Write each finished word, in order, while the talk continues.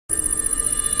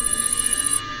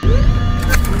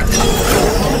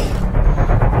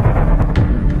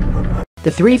The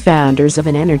three founders of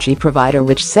an energy provider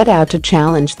which set out to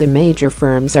challenge the major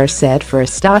firms are set for a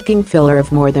stocking filler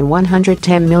of more than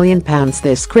 £110 million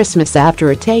this Christmas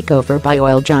after a takeover by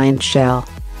oil giant Shell.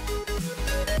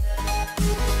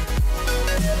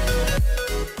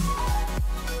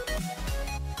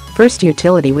 First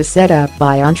Utility was set up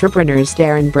by entrepreneurs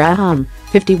Darren Braham,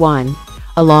 51,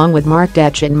 along with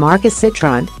market.Daeche and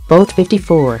Citron, both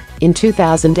 54, in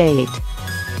 2008.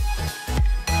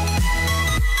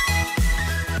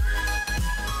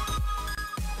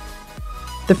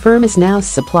 The firm is now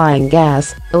supplying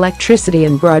gas, electricity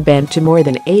and broadband to more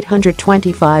than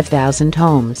 825,000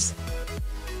 homes.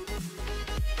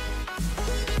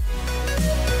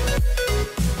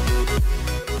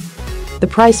 The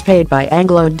price paid by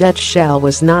Anglo-Dutch Shell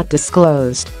was not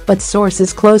disclosed, but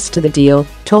sources close to the deal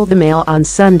told the Mail on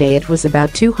Sunday it was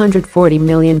about £240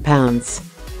 million.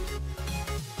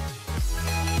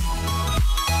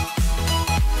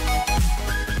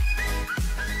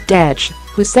 Daeche,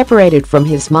 who separated from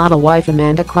his model wife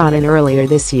Amanda Cronin earlier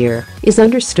this year, is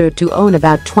understood to own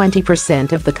about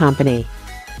 20% of the company.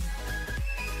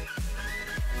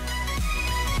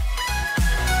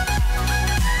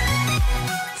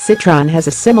 Citron has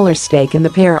a similar stake and the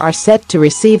pair are set to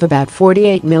receive about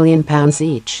 £48 million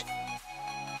each.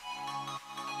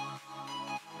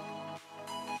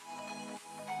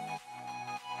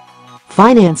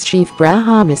 Finance chief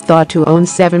Braham is thought to own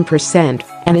 7%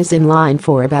 and is in line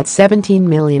for about £17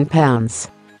 million.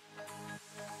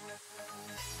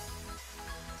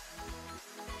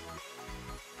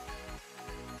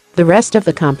 The rest of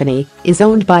the company is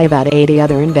owned by about 80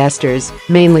 other investors,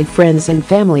 mainly friends and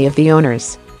family of the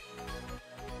owners.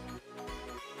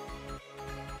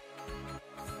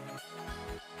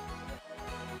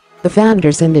 The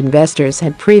founders and investors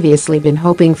had previously been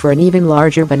hoping for an even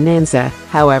larger bonanza,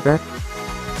 however.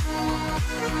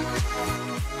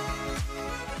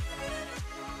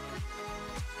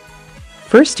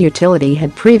 First Utility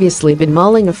had previously been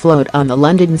mulling a float on the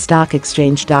London Stock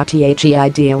Exchange.The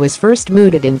idea was first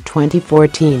mooted in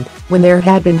 2014, when there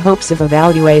had been hopes of a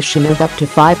valuation of up to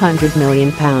 £500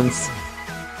 million.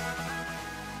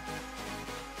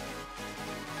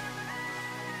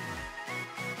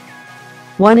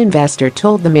 One investor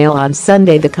told the Mail on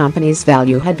Sunday the company's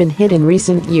value had been hit in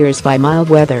recent years by mild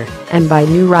weather and by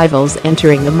new rivals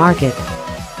entering the market.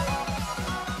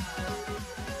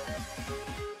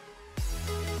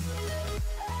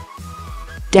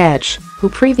 Daeche, who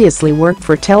previously worked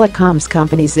for telecoms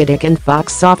company Xitech and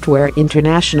Fox Software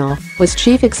International, was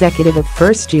chief executive of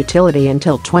First Utility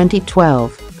until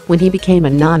 2012, when he became a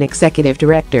non-executive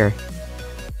director.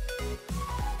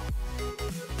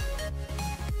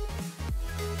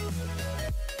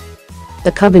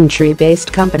 The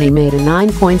Coventry-based company made a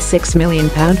 £9.6 million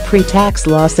pre-tax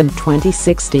loss in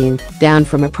 2016, down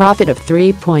from a profit of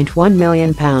 £3.1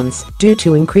 million due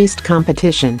to increased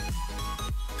competition.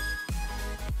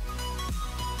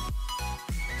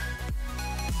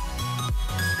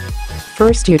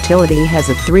 First Utility has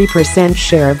a 3%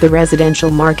 share of the residential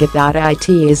market. It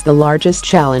is the largest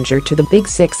challenger to the big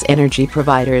six energy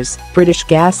providers, British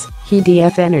Gas,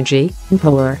 EDF Energy,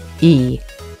 Npower.Ben.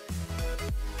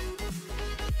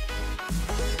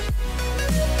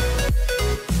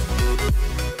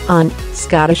 On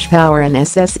ScottishPower and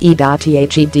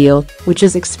SSE.The deal, which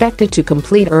is expected to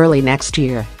complete early next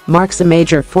year, marks a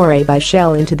major foray by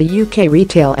Shell into the UK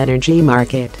retail energy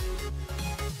market.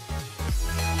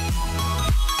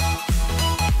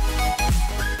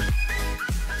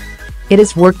 It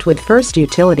has worked with First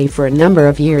Utility for a number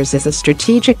of years as a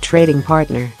strategic trading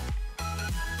partner.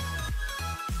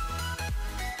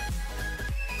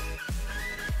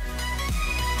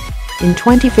 In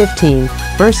 2015,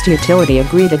 First Utility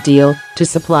agreed a deal to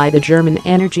supply the German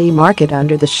energy market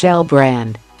under the Shell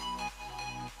brand.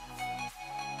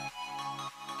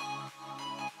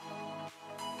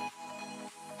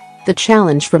 The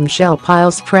challenge from Shell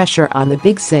piles pressure on the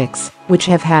Big Six, which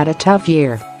have had a tough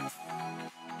year.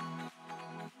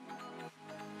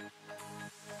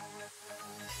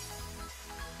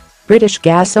 British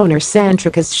gas owner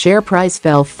Centrica's share price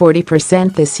fell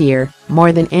 40% this year,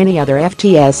 more than any other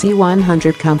FTSE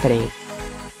 100 company.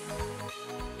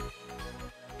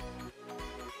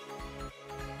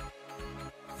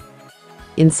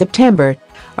 In September,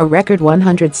 a record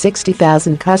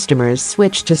 160,000 customers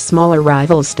switched to smaller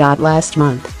rivals. Last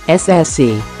month,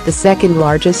 SSE, the second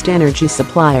largest energy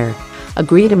supplier,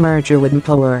 agreed a merger with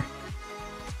Npower.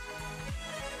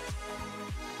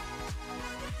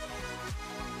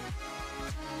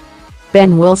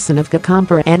 Ben Wilson of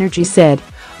Coventry Energy said,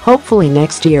 "Hopefully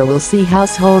next year we'll see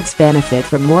households benefit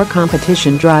from more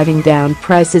competition driving down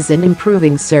prices and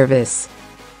improving service."